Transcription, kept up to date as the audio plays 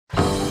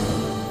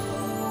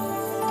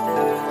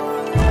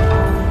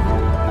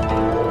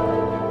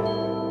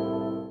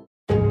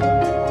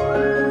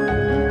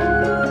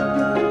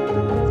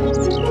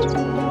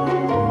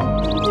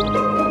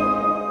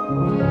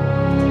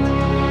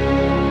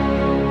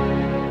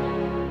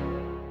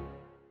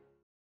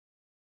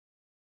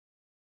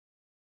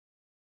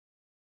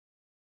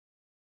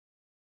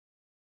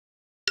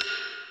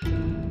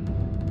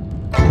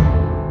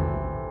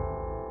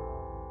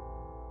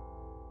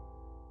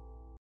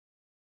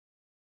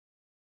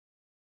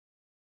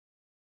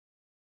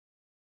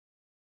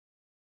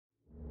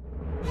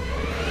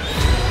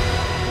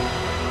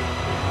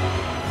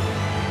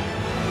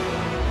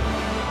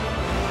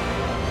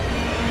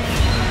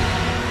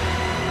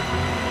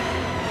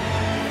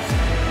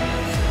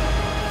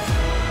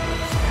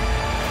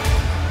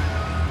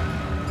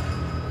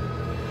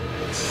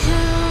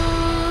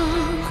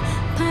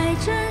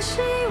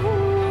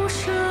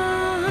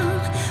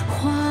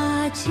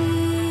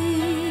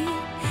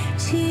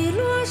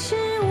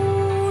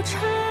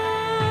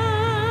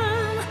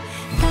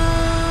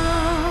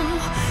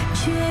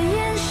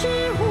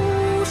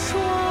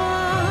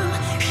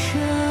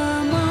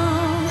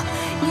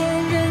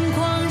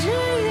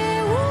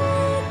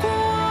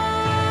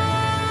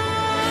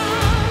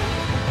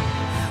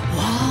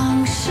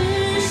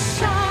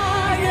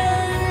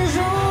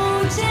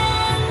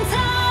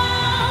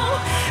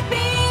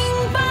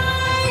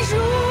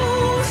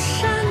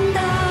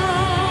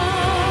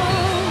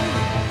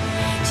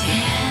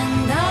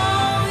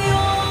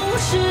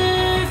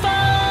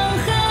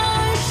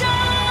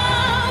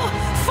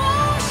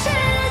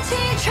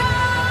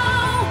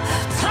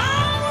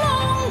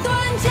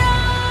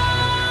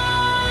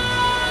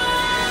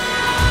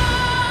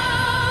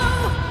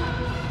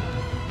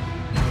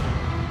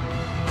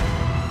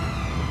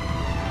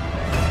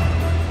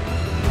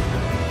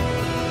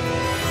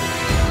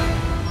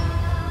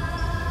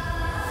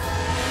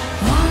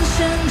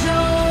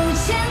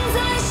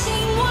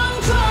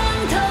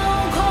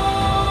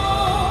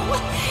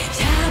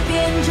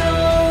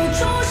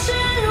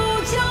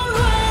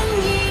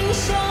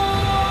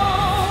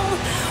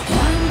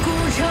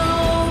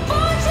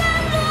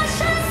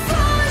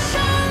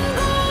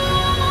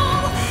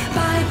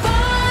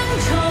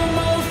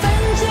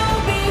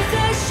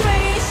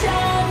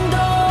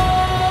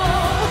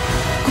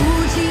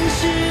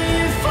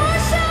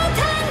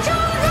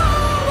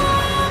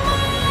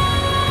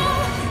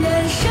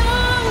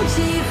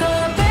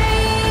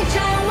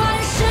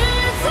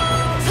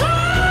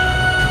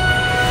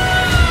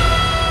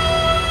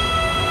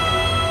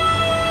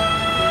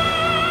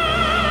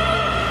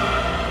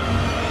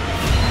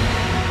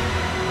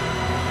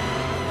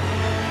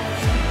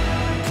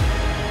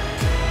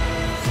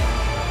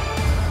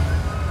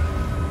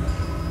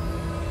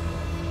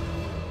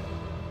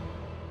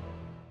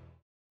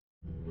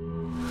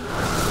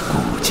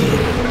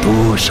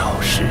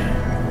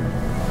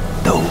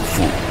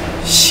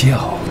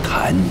笑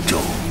谈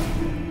中。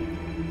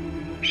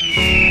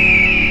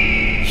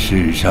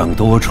世上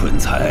多蠢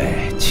才，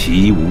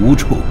其无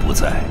处不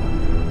在。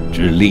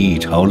知历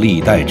朝历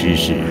代之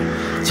事，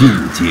尽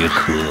皆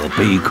可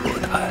悲可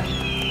叹。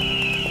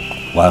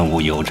万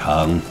物有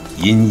常，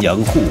阴阳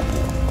互补，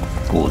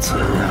故此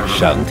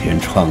上天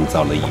创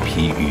造了一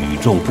批与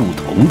众不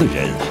同的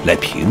人来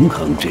平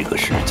衡这个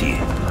世界，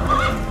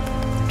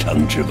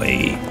称之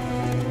为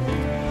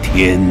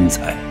天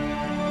才。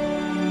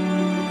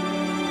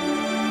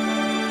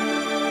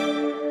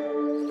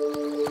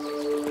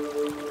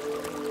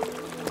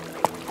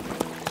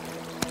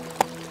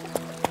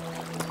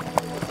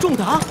仲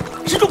达，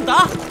是仲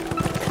达！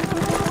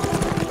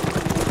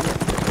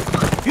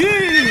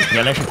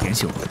原来是田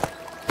兄。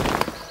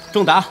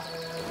仲达，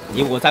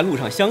你我在路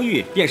上相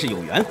遇，便是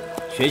有缘。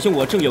玄兄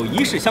我正有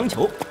一事相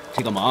求，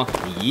这个忙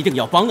你一定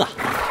要帮啊！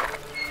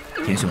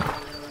田兄，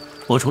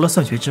我除了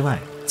算学之外，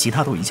其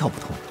他都一窍不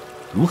通，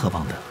如何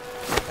帮的？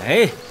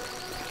哎，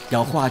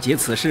要化解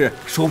此事，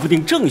说不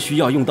定正需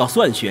要用到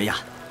算学呀。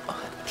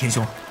田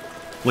兄，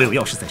我有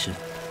要事在身，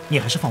你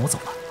还是放我走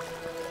吧。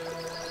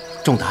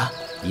仲达，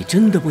你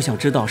真的不想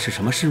知道是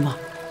什么事吗？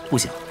不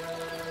想。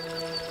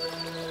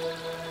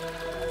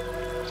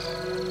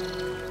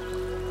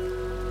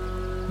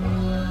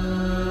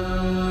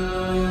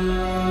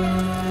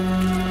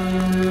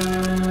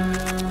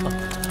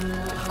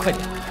快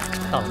点，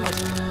到了。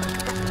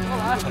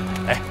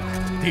哎，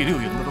第6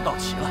营的都到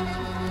齐了，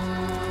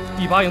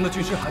第8营的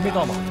军师还没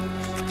到吗？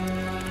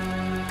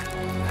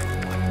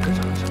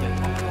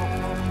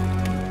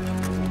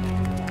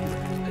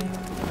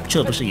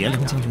这不是颜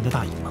良将军的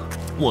大营吗？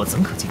我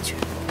怎可进去？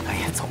哎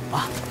呀，走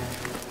吧。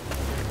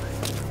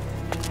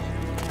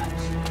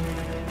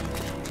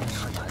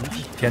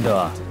天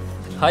德，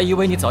还以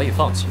为你早已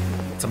放弃，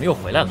怎么又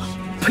回来了？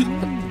呸！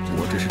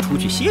我只是出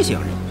去歇歇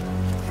而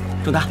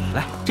已。仲达，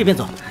来这边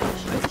走，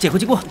借过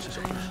借过。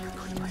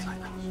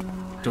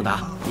仲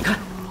达，你看，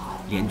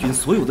联军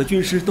所有的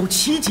军师都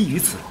齐集于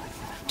此，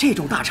这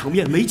种大场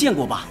面没见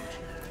过吧？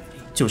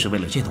就是为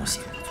了这东西。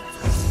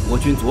我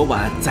军昨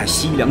晚在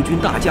西凉军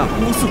大将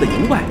郭汜的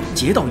营外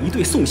截到一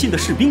队送信的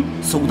士兵，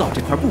搜到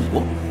这块布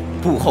帛，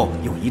布后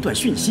有一段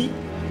讯息：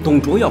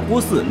董卓要郭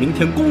汜明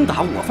天攻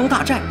打我方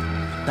大寨，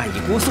但以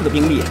郭汜的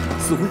兵力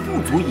似乎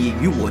不足以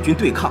与我军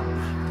对抗，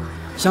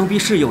想必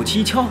事有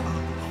蹊跷。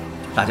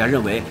大家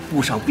认为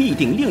布上必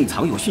定另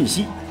藏有讯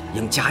息，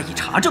应加以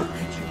查证。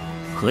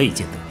何以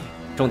见得？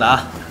仲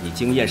达，你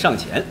经验尚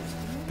浅，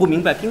不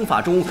明白兵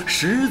法中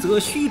实则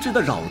虚之的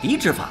扰敌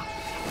之法。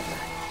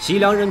西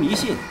凉人迷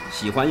信，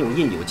喜欢用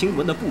印有经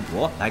文的布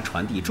帛来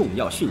传递重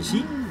要讯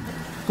息，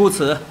故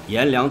此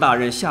颜良大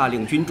人下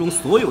令军中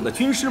所有的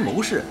军师谋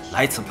士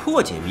来此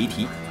破解谜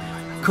题。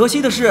可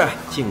惜的是，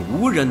竟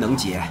无人能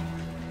解。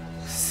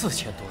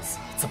4000多字，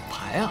怎么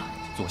排啊？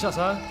左下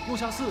3，右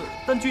下4，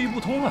但句意不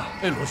通啊！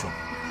哎，罗兄，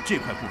这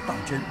块布当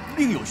真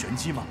另有玄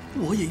机吗？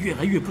我也越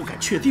来越不敢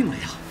确定了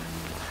呀。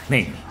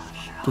那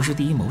不是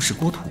第一谋士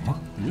郭图吗？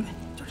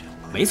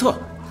没错，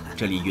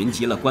这里云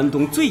集了关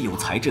东最有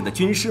才智的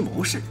军师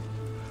谋士。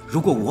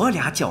如果我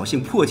俩侥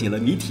幸破解了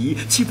谜题，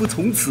岂不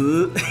从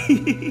此……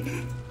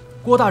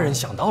郭大人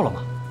想到了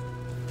吗？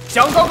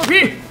想到个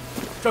屁！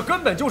这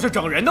根本就是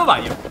整人的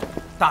玩意儿。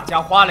大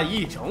家花了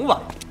一整晚，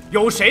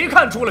有谁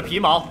看出了皮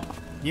毛？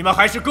你们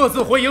还是各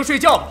自回营睡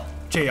觉吧，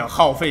这样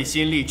耗费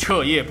心力，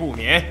彻夜不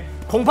眠，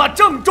恐怕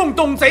正中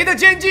董贼的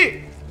奸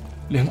计。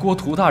连郭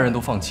图大人都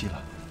放弃了，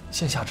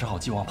现下只好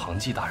寄望庞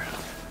纪大人了。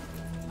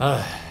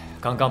哎，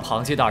刚刚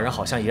庞纪大人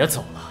好像也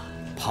走了，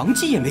庞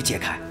纪也没解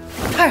开，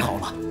太好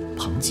了。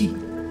庞纪，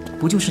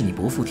不就是你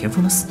伯父田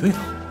丰的死对头？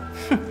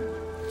哼，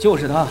就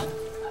是他。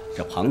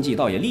这庞纪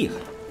倒也厉害，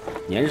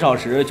年少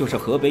时就是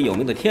河北有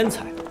名的天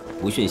才，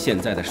不逊现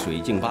在的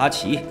水镜八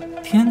奇。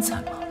天才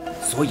吗？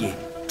所以，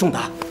仲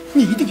达，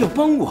你一定要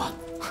帮我。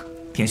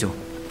田兄，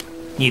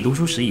你读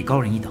书实已高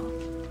人一等，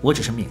我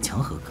只是勉强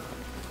合格，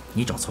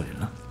你找错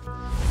人了。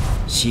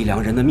西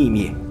凉人的秘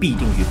密必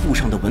定与布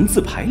上的文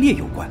字排列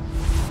有关。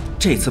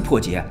这次破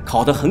解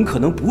考的很可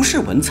能不是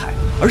文采，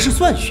而是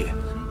算学。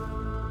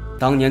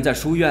当年在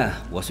书院，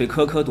我虽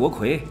科科夺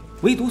魁，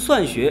唯独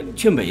算学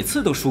却每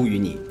次都输于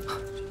你。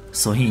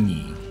所以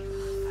你……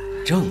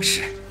正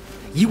是，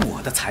以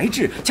我的才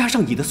智加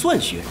上你的算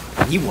学，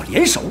你我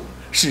联手，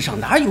世上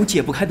哪有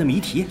解不开的谜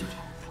题？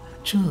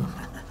这……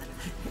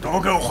都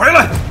给我回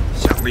来！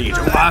想了一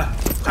整晚，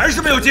还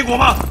是没有结果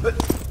吗？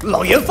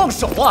老严放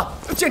手啊！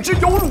简直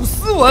有辱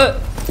斯文！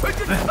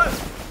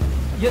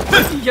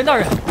严大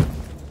人，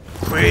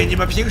亏你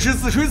们平时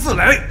自吹自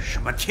擂，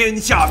什么天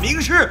下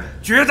名师，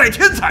绝代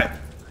天才，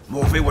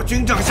莫非我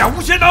军帐下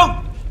无贤能？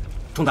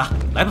仲达，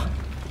来吧，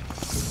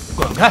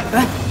滚开！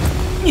来，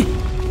你，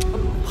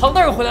庞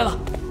大人回来了，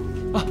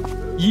啊，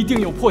一定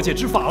有破解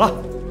之法了。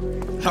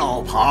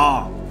老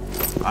庞，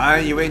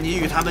俺以为你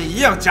与他们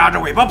一样夹着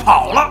尾巴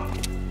跑了。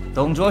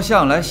董卓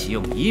向来喜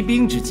用疑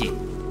兵之计，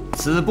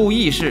此部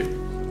议事，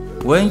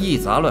文艺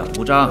杂乱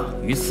无章，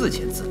逾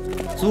4000字，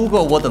足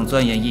够我等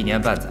钻研1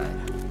年半载。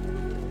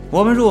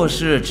我们若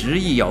是执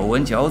意咬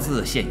文嚼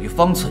字，陷于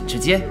方寸之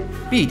间，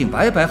必定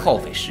白白耗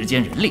费时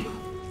间人力，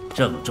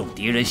正中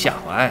敌人下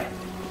怀。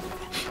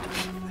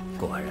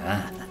果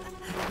然，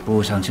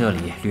布上这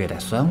里略带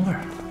酸味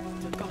儿。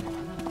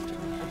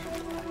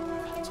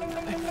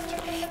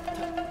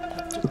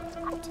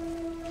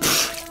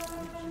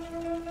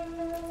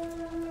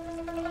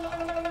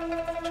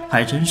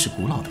还真是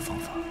古老的方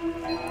法。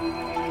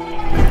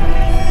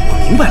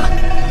我明白了，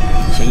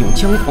先用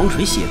姜黄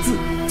水写字，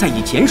再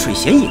以碱水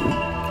显影。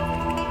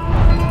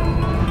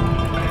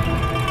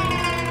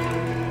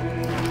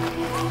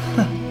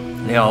哼，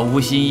了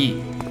无新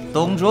意。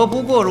董卓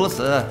不过如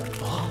此。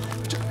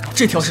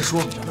这条是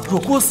说，若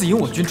郭汜引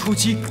我军出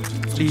击，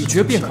李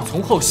傕便可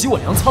从后袭我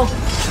粮仓。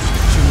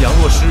军粮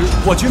若失，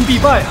我军必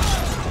败啊！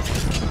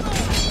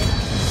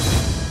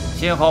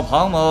幸好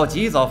庞某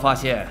及早发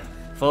现。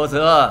否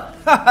则，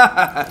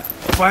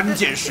关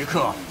键时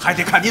刻还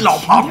得看你老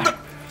庞的。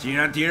既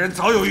然敌人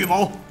早有预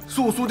谋，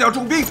速调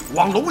重兵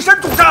往龙山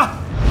驻扎。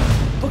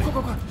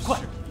快！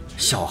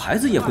小孩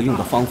子也会用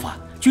的方法，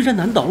居然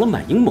难倒了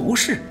满营谋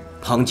士。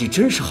庞纪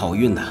真是好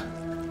运呐！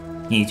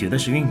你觉得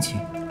是运气？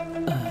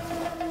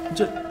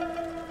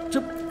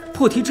这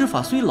破题之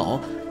法虽老，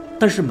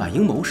但是满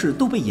营谋士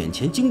都被眼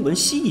前经文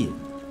吸引，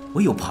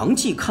唯有庞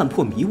纪看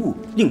破迷雾，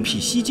另辟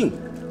蹊径。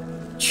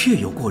确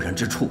有过人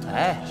之处。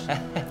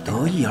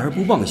得意而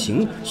不忘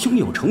形，胸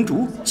有成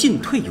竹，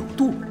进退有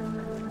度。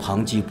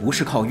庞纪不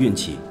是靠运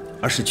气，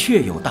而是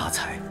确有大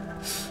才。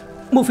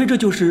莫非这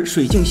就是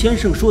水镜先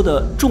生说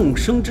的“众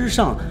生之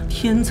上，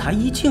天才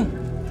一境”？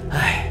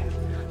哎，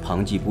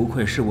庞纪不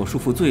愧是我叔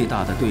父最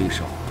大的对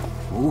手，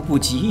无不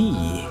及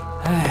矣。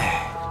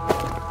哎，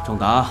仲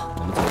达，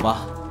我们走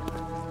吧。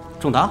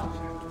仲达，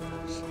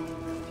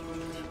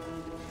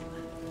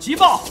急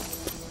报！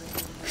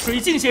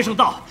水镜先生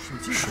到。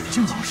水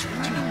镜老师，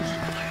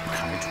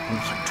看来主公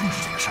很重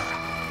视这个事儿啊。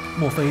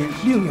莫非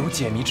另有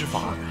解谜之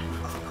法？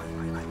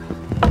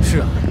是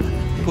啊，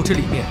不知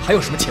里面还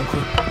有什么乾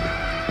坤。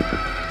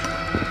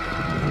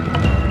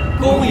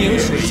恭迎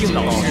水镜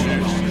老师。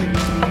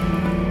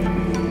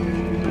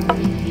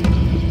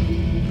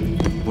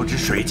不知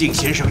水镜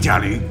先生驾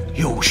旅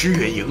有失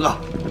远迎啊。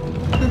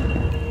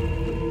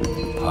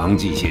庞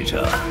纪先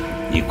生，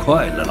你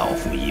快了老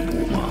夫一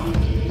步吗？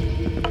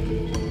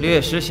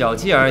略施小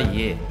计而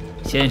已。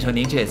先生，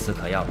您这次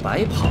可要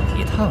白跑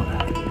一趟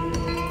了。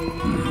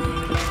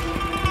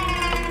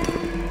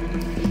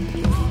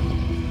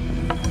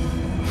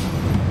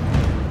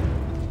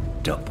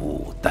这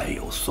不带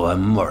有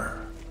酸味儿。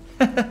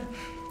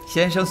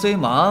先生虽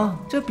忙，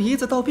这鼻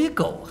子倒比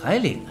狗还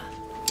灵啊！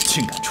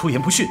竟敢出言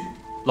不逊，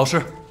老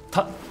师，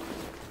他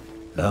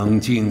冷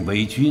静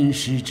为军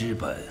师之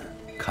本，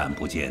看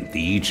不见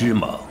敌之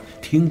猛，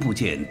听不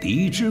见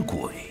敌之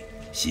诡。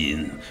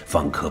心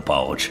方可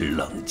保持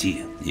冷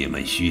静，你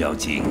们需要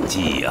谨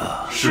记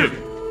呀。是。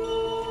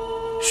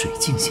水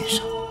镜先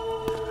生，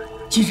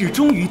今日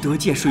终于得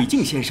见水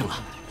镜先生了，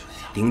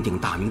鼎鼎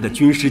大名的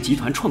军师集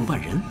团创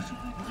办人。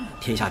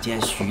天下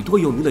间许多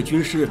有名的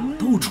军师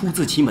都出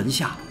自其门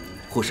下，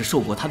或是受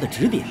过他的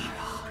指点。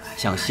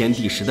像先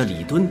帝时的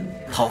李敦、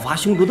讨伐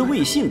匈奴的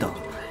魏信等，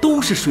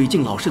都是水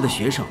镜老师的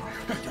学生。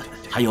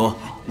还有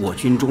我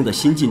军中的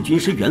新晋军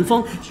师袁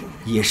方，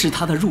也是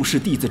他的入室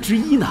弟子之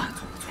一呢。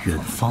袁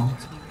方，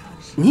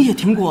你也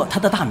听过他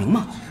的大名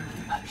吗？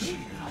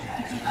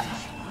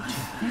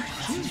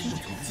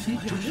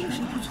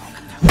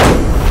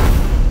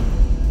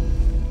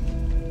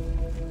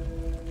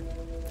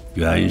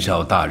袁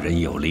绍大人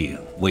有令，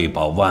为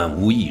保万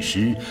无一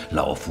失，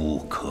老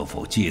夫可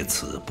否借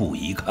此不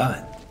一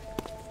看？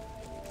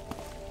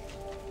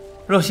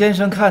若先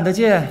生看得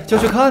见，就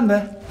去看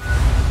呗。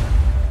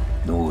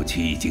怒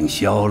气已经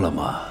消了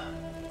吗？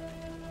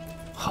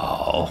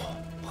好，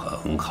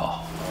很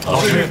好。老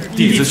师，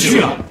弟子去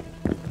了。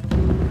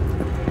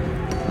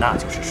那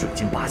就是水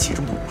镜八旗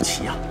中的武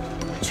器啊！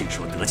据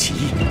说得其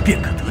一，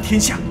便可得天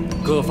下。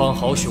各方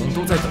豪雄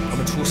都在等他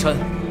们出山，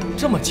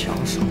这么强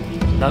手，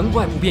难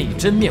怪不便以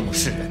真面目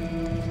示人。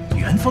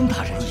袁方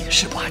大人也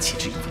是八旗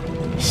之一，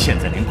现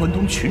在连关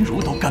东群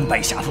儒都甘拜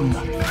下风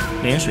了，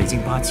连水镜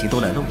八旗都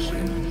来了5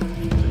人。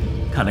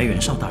看来袁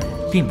绍大人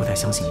并不太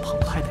相信庞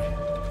派的人。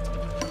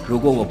如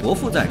果我伯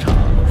父在场，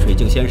水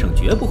镜先生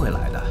绝不会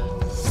来的。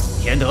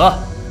田德，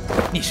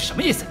你是什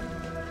么意思？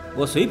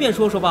我随便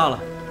说说罢了。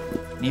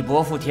你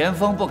伯父田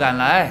丰不敢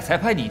来，才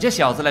派你这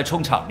小子来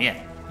充场面，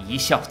贻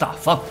笑大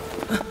方。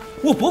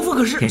我伯父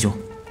可是……田兄，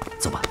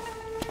走吧。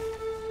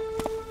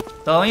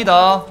等一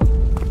等，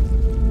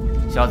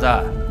小子，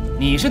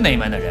你是哪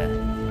门的人？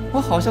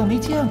我好像没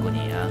见过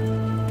你啊。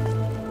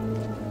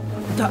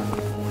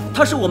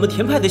他是我们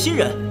田派的新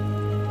人。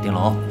丁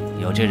龙，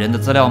有这人的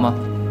资料吗？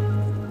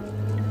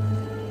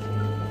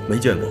没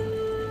见过，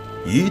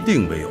一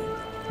定没有。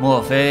莫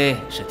非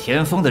是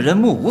田丰的人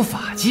目无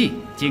法纪，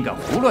竟敢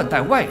胡乱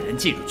带外人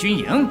进入军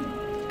营？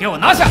给我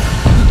拿下，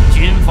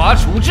军法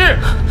处置。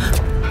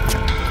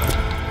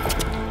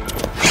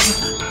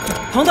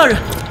庞大人，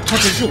他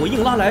只是我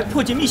硬拉来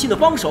破解密信的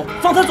帮手，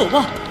放他走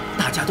吧。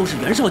大家都是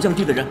袁绍将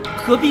军的人，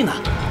何必呢？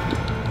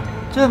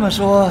这么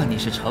说，你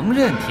是承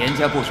认田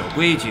家不守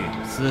规矩，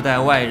私带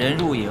外人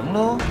入营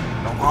喽？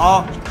老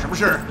庞，什么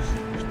事？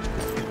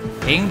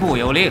兵部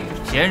有令，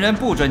闲人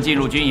不准进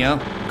入军营，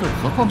更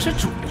何况是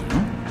主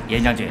营。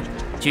严将军，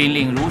军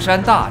令如山，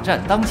大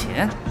战当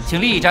前，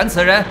请力斩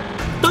此人。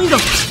等一等，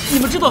你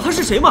们知道他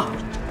是谁吗？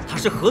他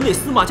是河内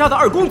司马家的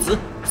二公子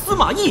司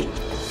马懿。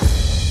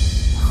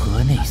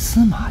河内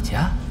司马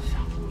家？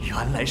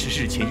原来是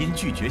日前因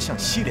拒绝向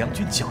西凉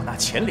军缴纳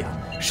钱粮，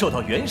受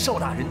到袁绍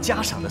大人嘉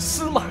赏的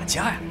司马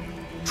家呀。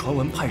传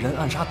闻派人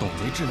暗杀董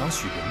贼智囊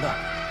许林的，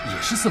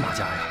也是司马家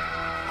呀。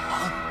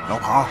老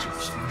庞，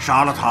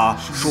杀了他，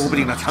说不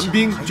定那残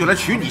兵就来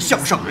取你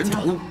项上人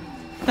头。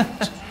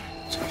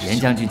严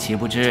将军岂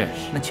不知，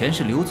那全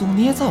是刘宗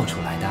捏造出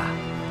来的。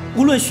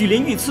无论许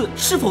林遇刺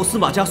是否司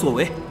马家所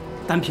为，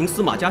单凭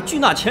司马家拒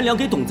纳钱粮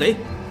给董贼，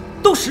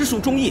都实属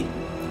忠义。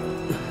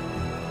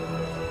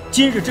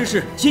今日之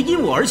事皆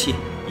因我而起，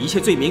一切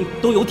罪名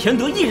都由田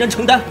德一人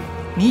承担。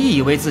你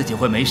以为自己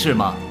会没事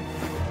吗？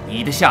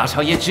你的下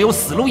场也只有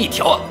死路一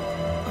条啊！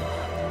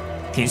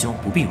田兄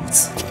不必如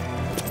此。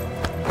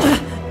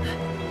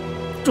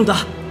仲达，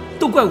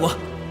都怪我，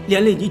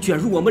连累你卷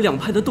入我们两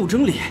派的斗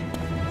争里。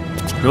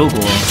如果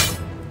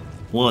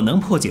我能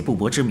破解布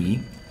帛之谜，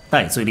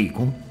戴罪立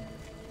功，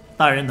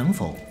大人能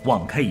否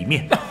网开一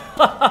面？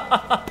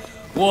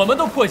我们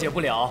都破解不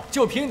了，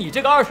就凭你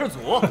这个二世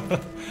祖，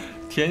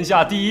天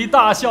下第一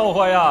大笑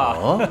话呀！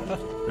哦，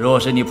若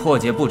是你破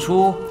解不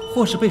出，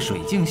或是被水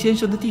镜先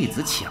生的弟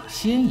子抢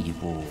先一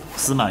步，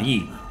司马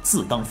懿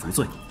自当服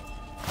罪。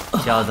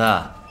小子，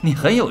你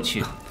很有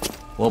趣。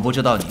我不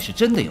知道你是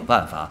真的有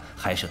办法，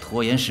还是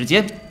拖延时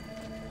间。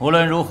无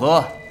论如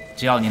何，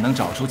只要你能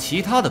找出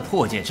其他的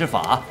破解之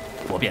法，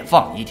我便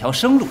放你一条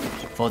生路，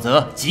否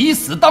则即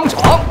死当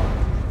场。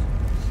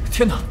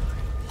天哪！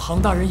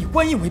庞大人以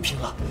官印为凭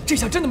了，这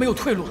下真的没有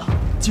退路了。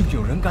竟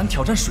有人敢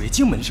挑战水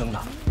镜门生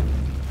了。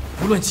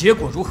无论结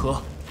果如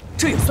何，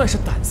这也算是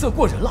胆色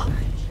过人了。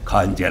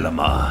看见了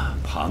吗？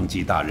庞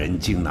纪大人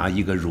竟拿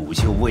一个乳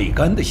臭未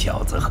干的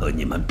小子和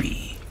你们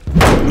比，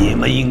你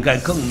们应该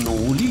更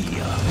努力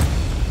呀！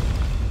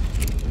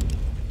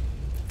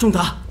仲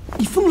达，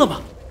你疯了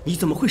吗？你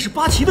怎么会是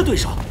八旗的对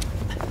手？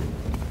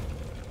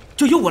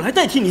就由我来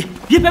代替你，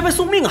别白白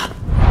送命啊！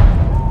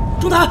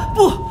仲达，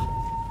不！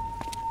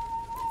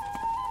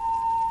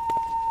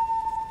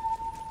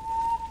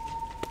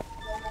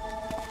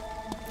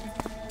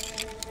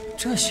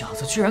这小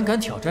子居然敢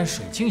挑战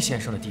水镜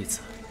先生的弟子，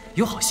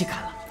有好戏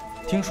看了。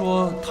听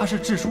说他是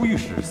治书御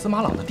史司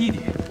马朗的弟弟。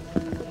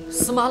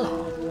司马朗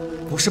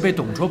不是被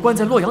董卓关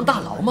在洛阳大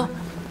牢吗？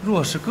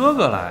若是哥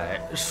哥来，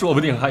说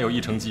不定还有一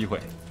成机会。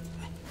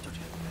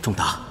仲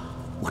达，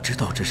我知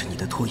道这是你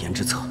的拖延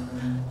之策，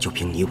就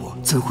凭你我，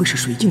怎会是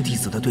水镜弟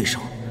子的对手？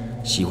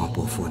希望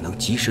伯父能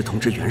及时通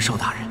知袁绍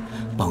大人，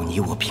保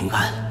你我平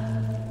安。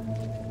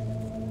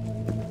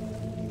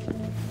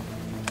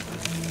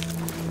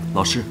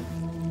老师，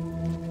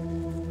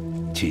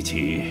琪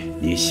琪，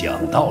你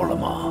想到了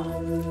吗？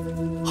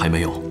还没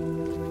有，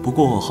不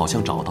过好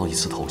像找到一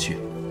丝头绪，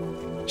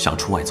想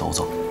出外走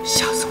走。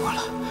吓死我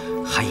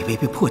了，还以为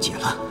被破解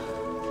了。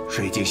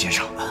水镜先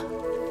生，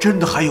真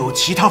的还有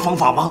其他方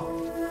法吗？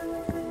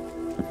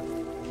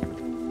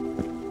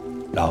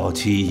老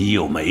七已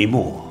有眉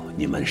目，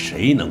你们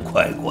谁能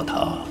快过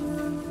他？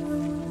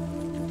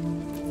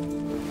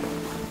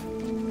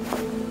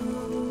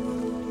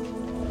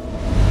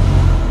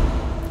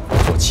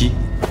左七，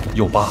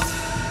右八，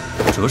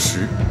折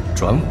10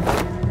转5，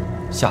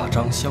下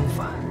章相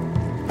反。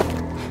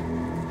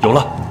有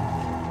了。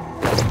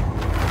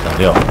老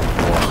六，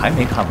我还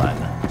没看完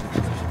呢。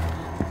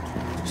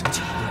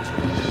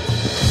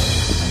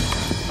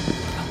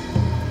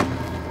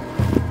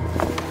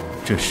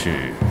这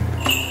是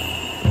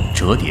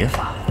折叠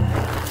法。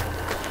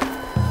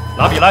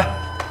拿笔来。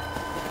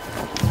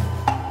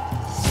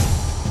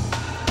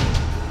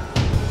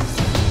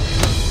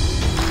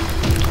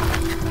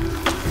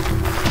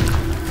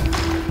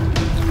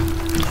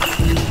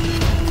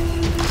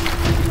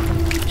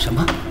什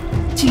么？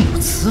竟有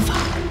此法？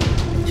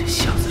这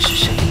小子是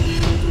谁？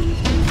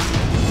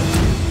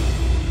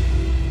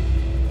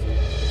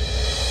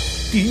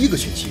第一个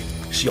讯息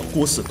是要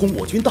郭汜攻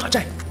我军大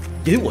寨，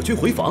引我军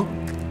回防。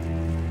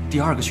第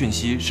二个讯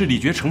息是李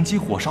傕乘机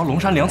火烧龙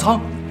山粮仓，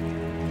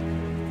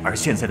而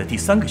现在的第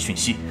3个讯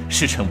息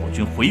是趁我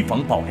军回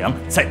防保粮，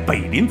在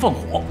北林放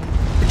火。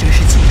这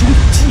是计中有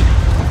计，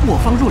我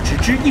方若只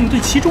知应对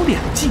其中2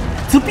计，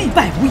则必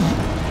败无疑。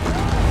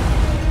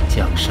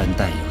江山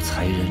代有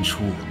才人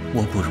出，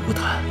我不如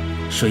他。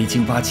水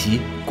镜八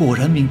旗果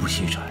然名不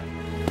虚传，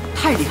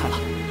太厉害了！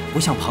不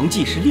像庞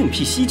纪是另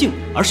辟蹊径，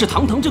而是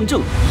堂堂正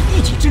正以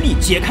一己之力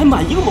解开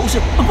满营谋士。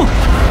不，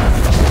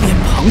连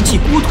庞纪、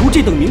郭图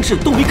这等名士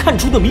都没看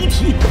出的谜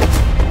题，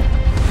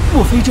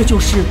莫非这就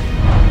是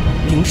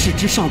名士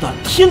之上的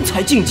天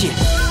才境界？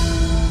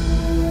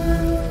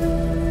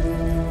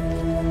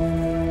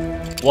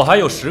我还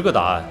有10个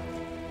答案，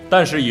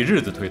但是以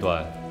日子推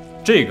断，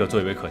这个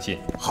最为可信。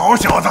好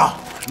小子，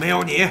没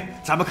有你，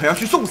咱们可要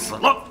去送死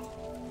了。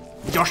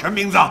你叫什么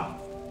名字？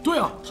对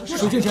啊，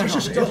水镜先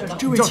生，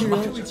这位奇人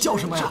叫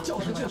什么呀？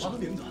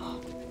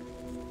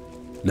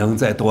能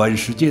在短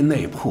时间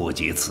内破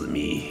解此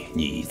谜，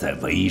你在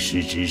为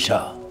时之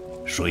上。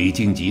水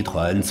镜集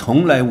团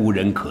从来无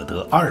人可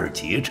得二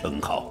杰称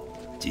号，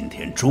今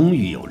天终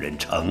于有人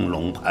乘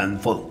龙攀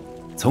凤。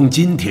从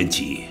今天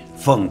起，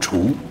凤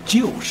雏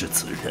就是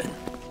此人。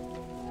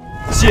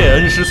谢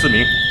恩师赐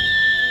名。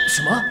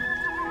什么？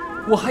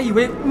我还以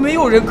为没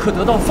有人可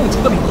得到凤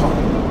雏的名号。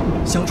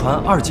相传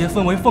二杰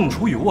分为凤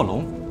雏与卧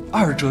龙，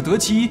二者得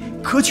其一，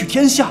可取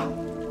天下。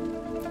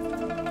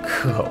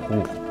可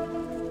恶！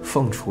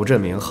凤雏这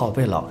名号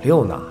被老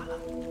六拿了。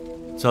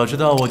早知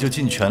道我就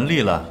尽全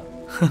力了。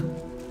哼，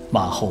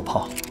马后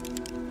炮。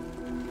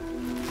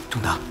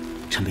仲达，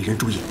趁没人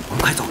注意，我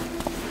们快走。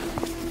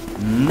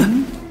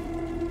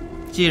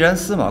既然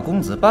司马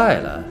公子败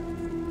了，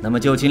那么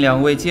就请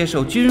两位接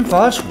受军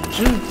法处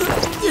置。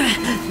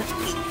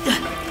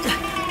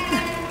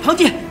庞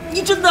姐，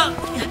你真的……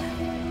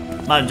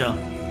慢着，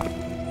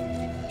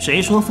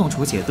谁说凤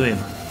雏姐对了？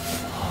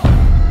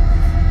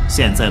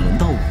现在轮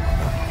到我。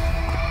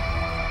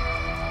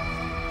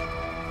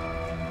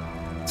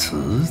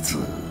此子，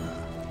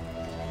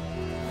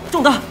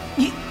仲达，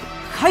你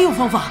还有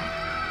方法？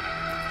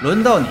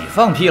轮到你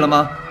放屁了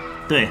吗？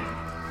对，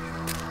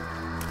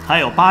还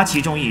有8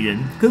其中1人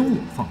跟我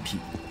放屁。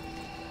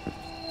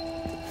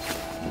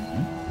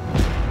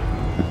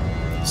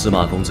司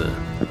马公子，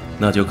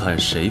那就看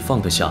谁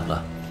放得下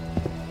了。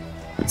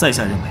在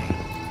下认为，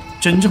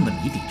真正的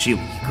谜底只有一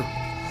个。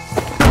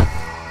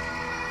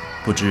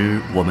不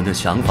知我们的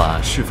想法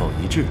是否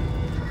一致？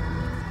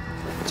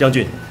将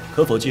军，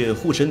可否借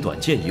护身短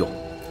剑一用？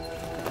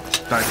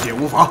但借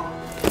无妨。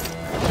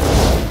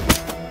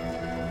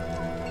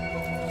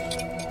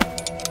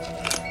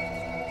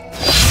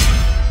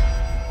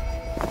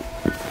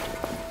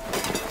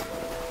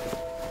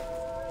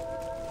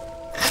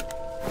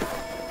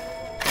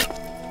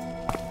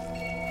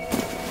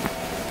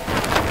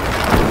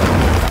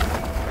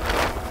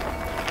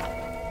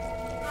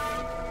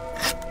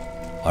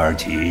二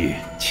吉，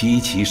七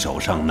奇手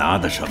上拿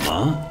的什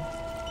么？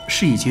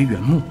是一节原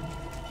木，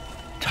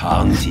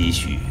长几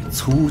许，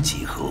粗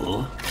几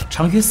何？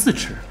长约4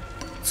尺，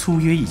粗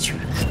约1拳。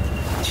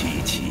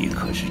七奇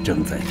可是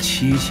正在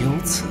切削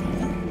此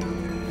木？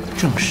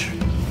正是。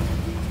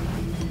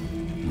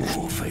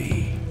莫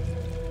非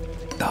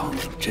当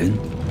真？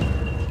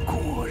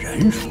果然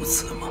如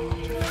此吗？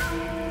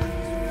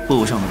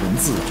布上的文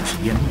字只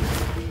是烟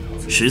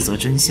幕，实则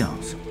真相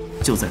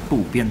就在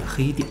布边的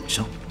黑点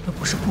上。那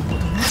不是布帛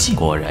的污迹？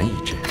果然一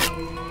致。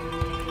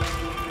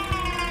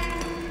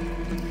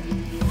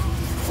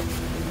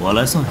我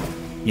来算，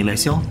你来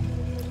消，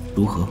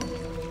如何？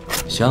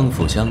相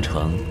辅相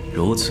成，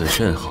如此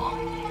甚好。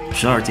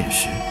12减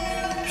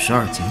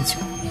10，12减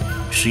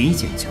9，11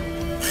减9。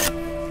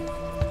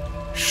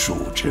术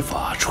之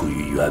法出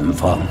于圆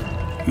方，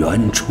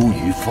圆出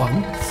于方，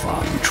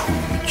方出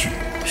于矩。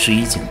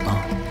11减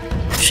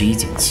8，11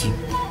减7。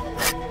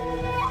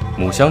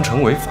母相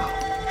成为法，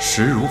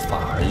实如法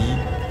而依。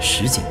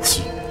10减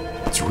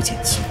7，9减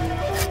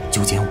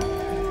7，9减5，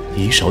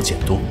以少减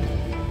多，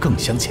更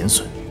相减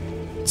损。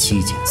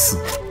7减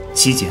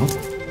4，7减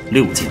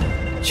5，6减5。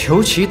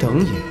求其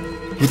等也，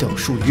以等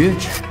数约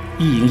之。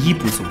1赢1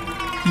不足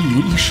，1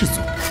赢1是足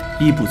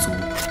，1不足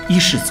1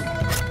是足。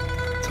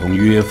从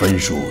约分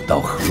数到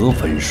和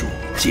分数、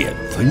减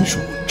分数、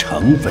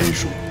乘分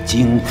数、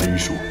经分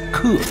数、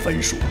克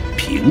分数、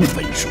平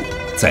分数，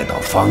再到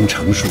方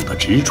程数的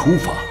直出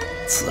法，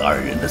此2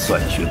人的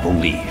算学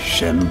功力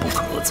深不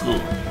可测。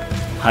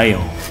还有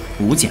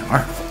5减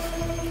2，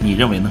你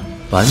认为呢？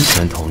完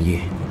全同意。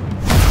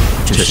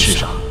这世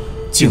上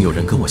竟有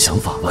人跟我想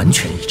法完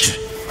全一致。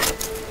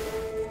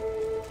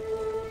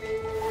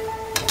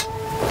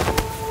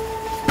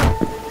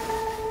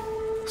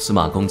司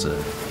马公子，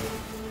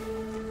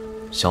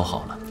削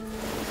好了。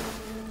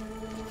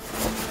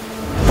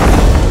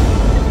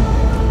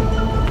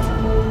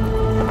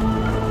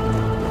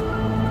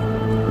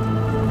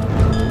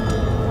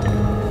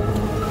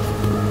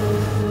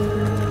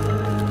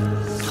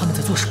他们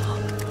在做什么？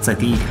再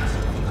低一点。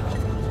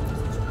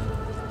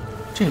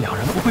这2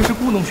人不会是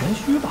故弄玄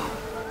虚吧？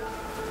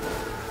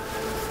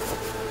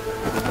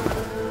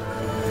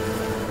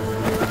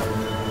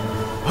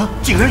啊！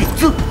竟然有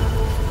字！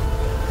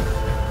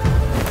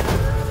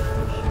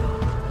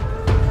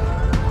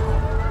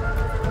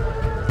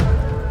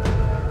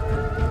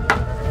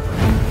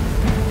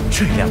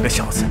这2个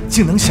小子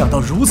竟能想到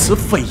如此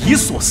匪夷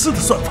所思的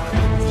算法，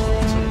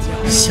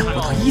想不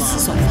到依此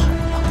算法，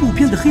布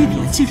边的黑点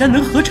竟然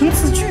能合成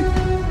字句。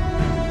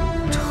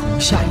城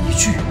下一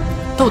句，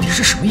到底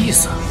是什么意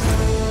思？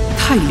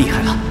太厉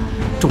害了！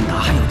仲达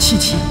还有七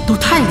奇都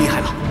太厉害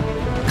了。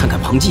看看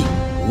庞纪，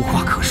无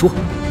话可说。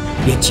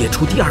连解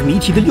除第2谜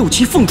题的6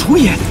奇凤雏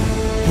也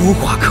无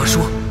话可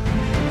说。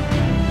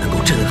能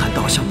够震撼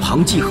到像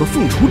庞纪和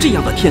凤雏这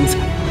样的天才，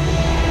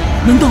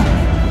难道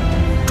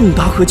仲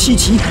达和七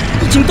奇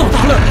已经到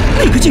达了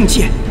那个境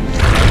界？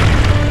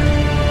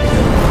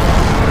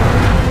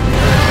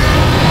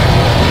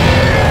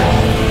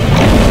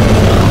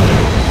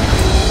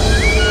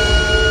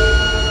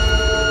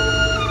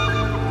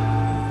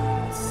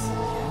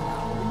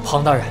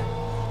庞大人，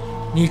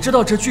你知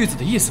道这句子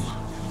的意思吗？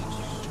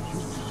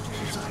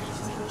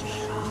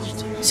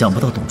想不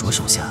到董卓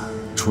手下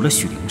除了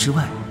许灵之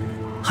外，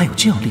还有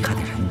这样厉害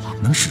的人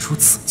物能使出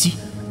此计。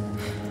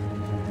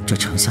这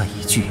城下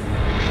一句，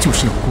就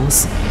是要郭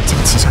汜将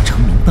旗下臣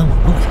民搬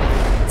往洛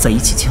阳，再一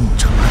起前往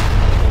长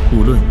安。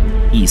无论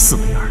以4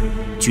为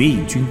2，决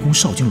引军攻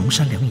少军龙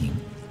山梁营，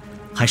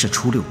还是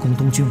初6攻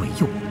东军为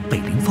右，北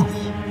陵放火，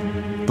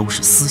都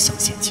是思想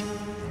陷阱。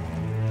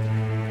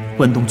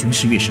关东军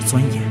师越是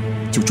钻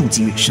研，就中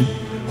计越深，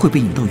会被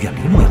引到远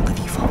离洛阳的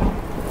地方。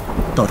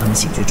到他们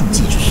醒觉中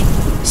计之时，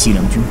西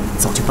凉军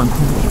早就搬空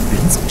洛阳，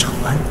远走长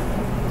安。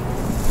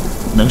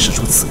能使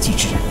出此计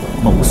之人，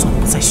谋算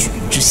不在许灵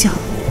之下。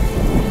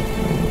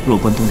若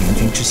关东联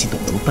军知悉董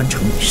卓班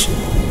城一事，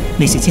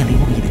那些见利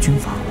忘义的军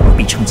阀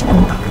必趁机攻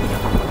打洛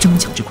阳，争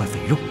抢这块肥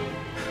肉。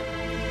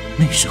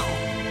那时候，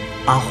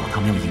阿火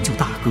他们要营救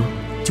大哥，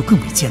就更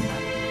为艰难。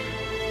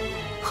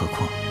何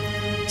况，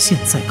现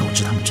在告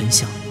知他们真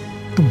相，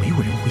都没有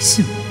人会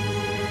信我。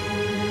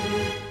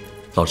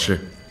老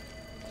师，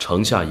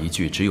城下一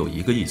句只有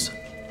一个意思。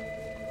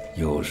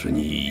又是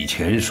你以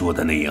前说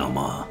的那样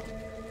吗？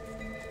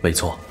没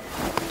错，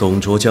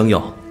董卓将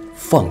要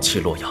放弃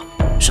洛阳。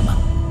什么？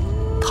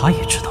他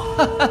也知道？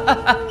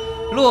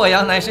洛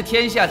阳乃是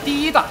天下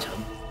第1大城，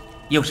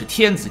又是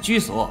天子居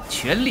所，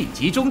权力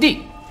集中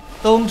地，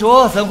董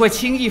卓怎会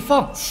轻易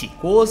放弃？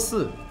郭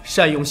汜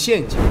善用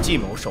陷阱计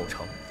谋守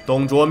城，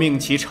董卓命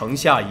其城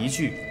下一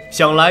句，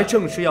想来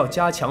正是要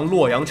加强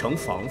洛阳城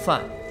防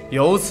范。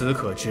由此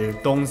可知，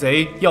董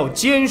贼要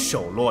坚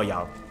守洛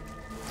阳。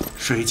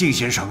水镜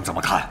先生怎么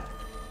看？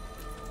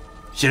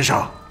先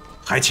生，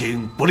还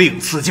请不吝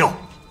赐教。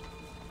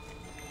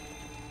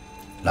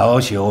老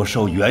朽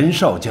受袁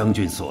绍将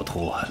军所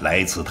托，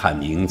来此探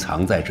明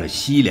藏在这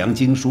西凉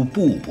经书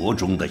布帛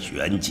中的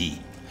玄机。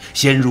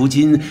现如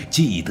今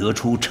既得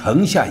出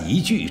城下一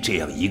句这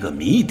样一个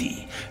谜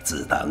底，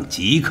自当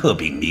即刻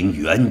禀明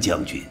袁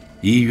将军。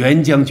以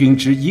袁将军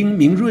之英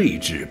明睿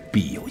智，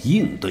必有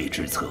应对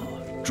之策。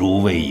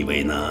诸位以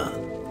为呢？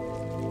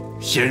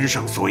先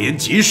生所言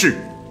极是，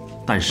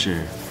但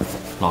是，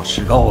老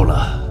师够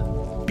了。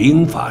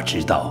兵法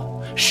之道，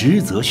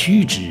实则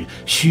虚之，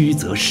虚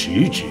则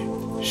实之。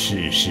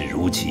世事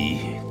如棋，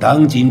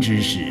当今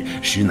之事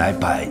实乃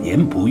百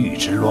年不遇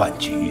之乱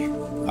局。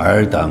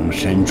尔等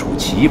身处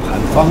棋盘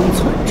方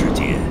寸之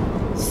间，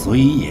虽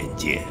眼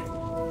见，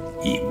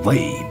亦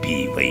未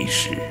必为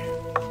实。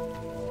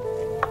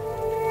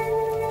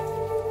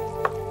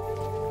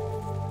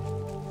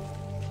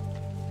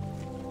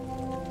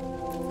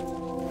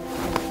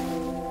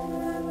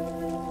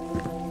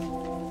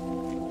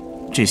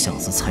这小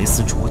子才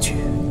思卓绝，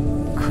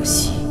可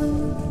惜，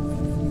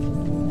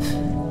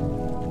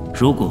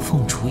如果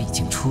凤雏已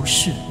经出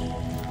世，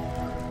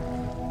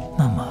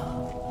那么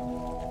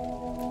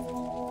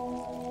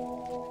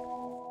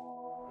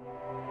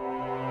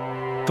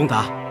仲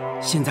达，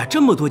现在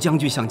这么多将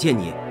军想见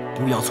你，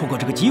不要错过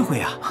这个机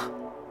会啊！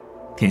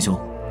天兄，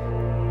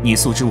你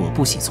素知我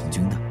不喜从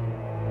军的。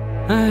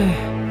哎，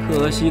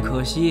可惜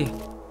可惜，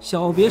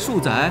小别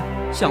数载，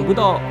想不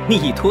到你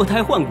已脱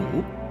胎换骨。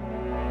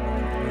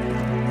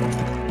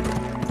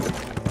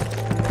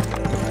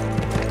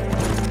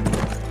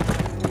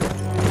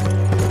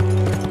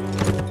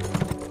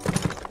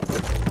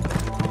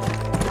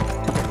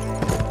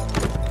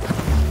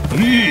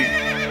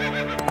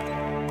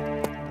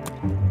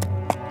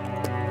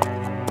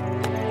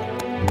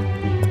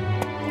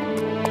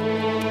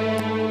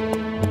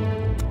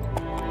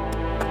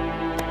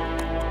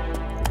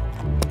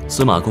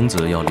司马公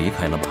子要离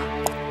开了吗？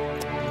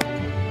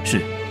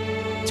是。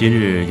今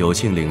日有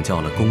幸领教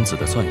了公子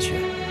的算学。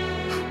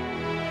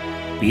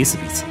彼此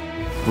彼此，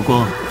不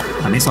过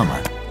还没算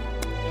完。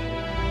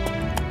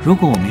如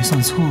果我没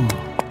算错，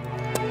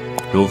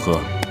如何？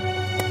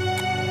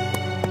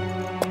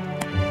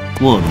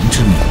卧龙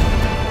之名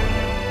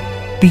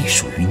必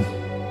属于你。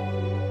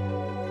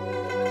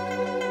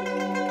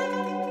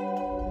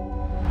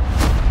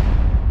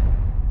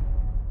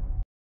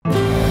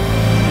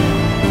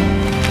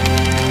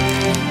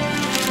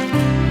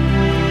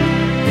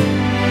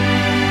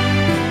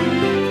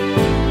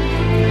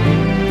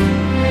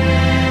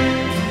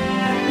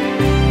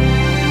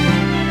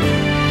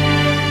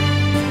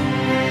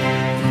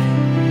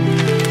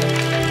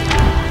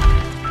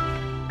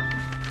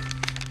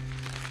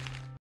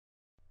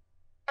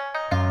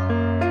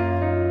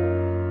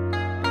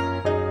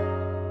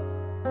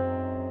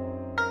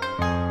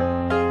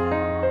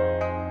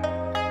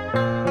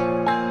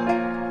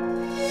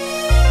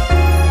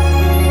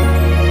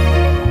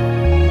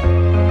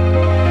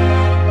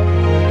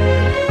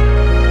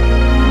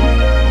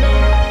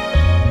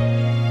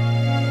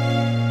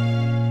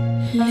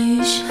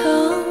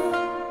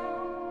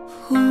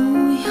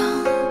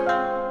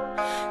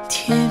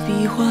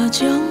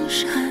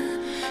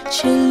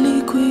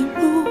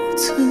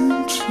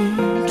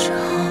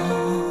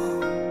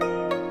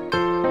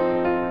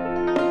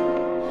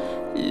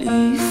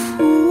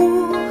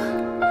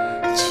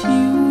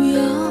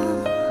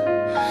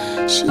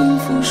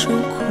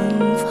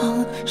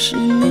是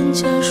念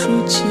家书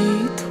寄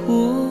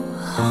托。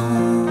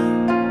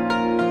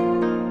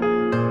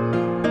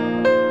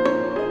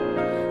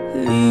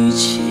离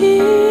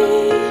弃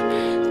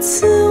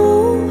自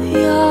无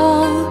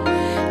恙，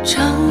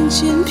仗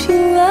剑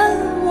凭栏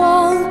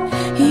望，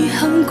一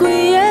行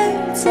归夜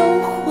走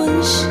魂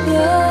香。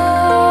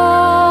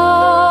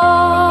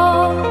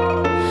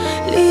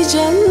离家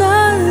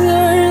男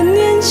儿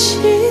年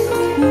轻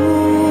忽，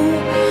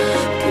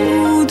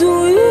不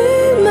度玉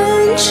门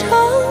长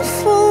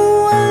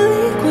风万里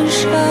关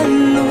山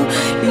路。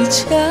离家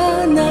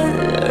男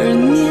儿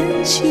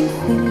年轻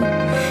忽，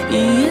一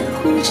夜护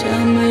家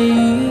美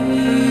玉。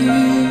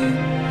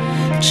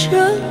这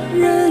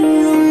人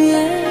容颜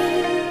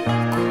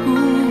苦，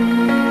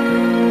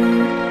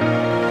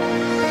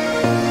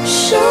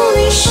生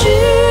离是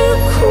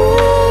苦，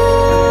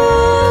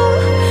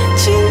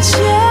蒹葭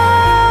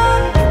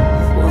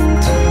黄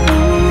土，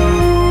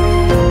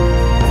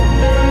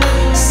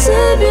思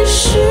别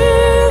是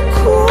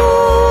苦，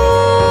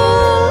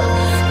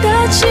大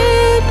气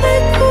悲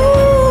苦，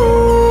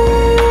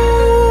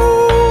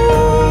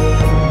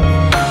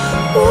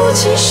无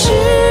情是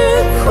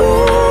苦，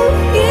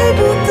也不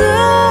得。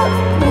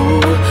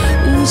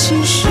无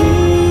情是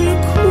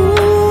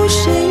苦，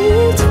谁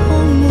与同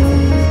沐？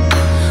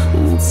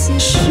无此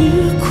是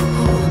苦，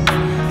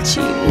既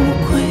无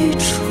归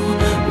处，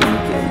无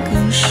根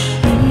更是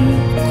苦。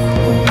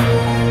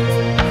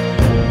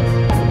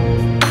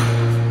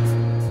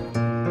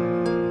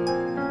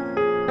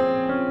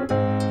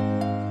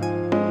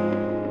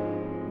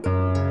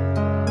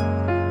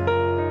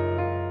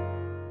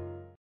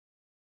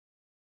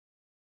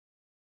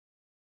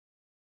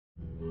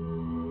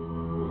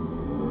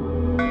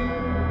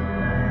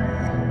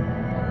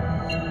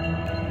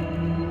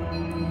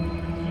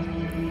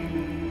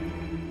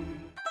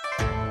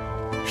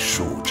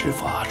术之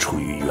法出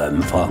于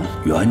圆方，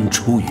圆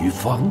出于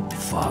方，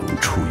方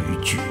出于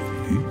矩。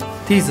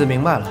弟子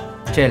明白了，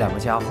这两个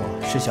家伙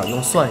是想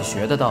用算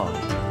学的道理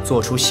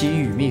做出西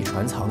域秘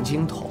传藏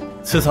经筒。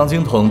此藏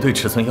经筒对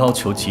尺寸要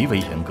求极为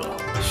严格，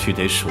须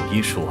得数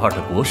一数二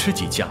的国师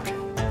级匠人，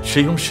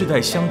使用世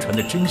代相传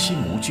的珍稀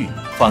模具，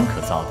方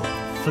可造得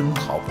分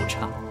毫不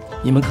差。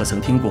你们可曾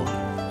听过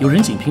有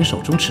人仅凭手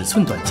中尺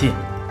寸短剑，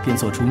便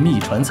做出秘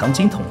传藏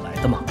经筒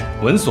来的吗？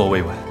闻所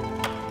未闻，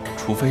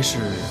除非是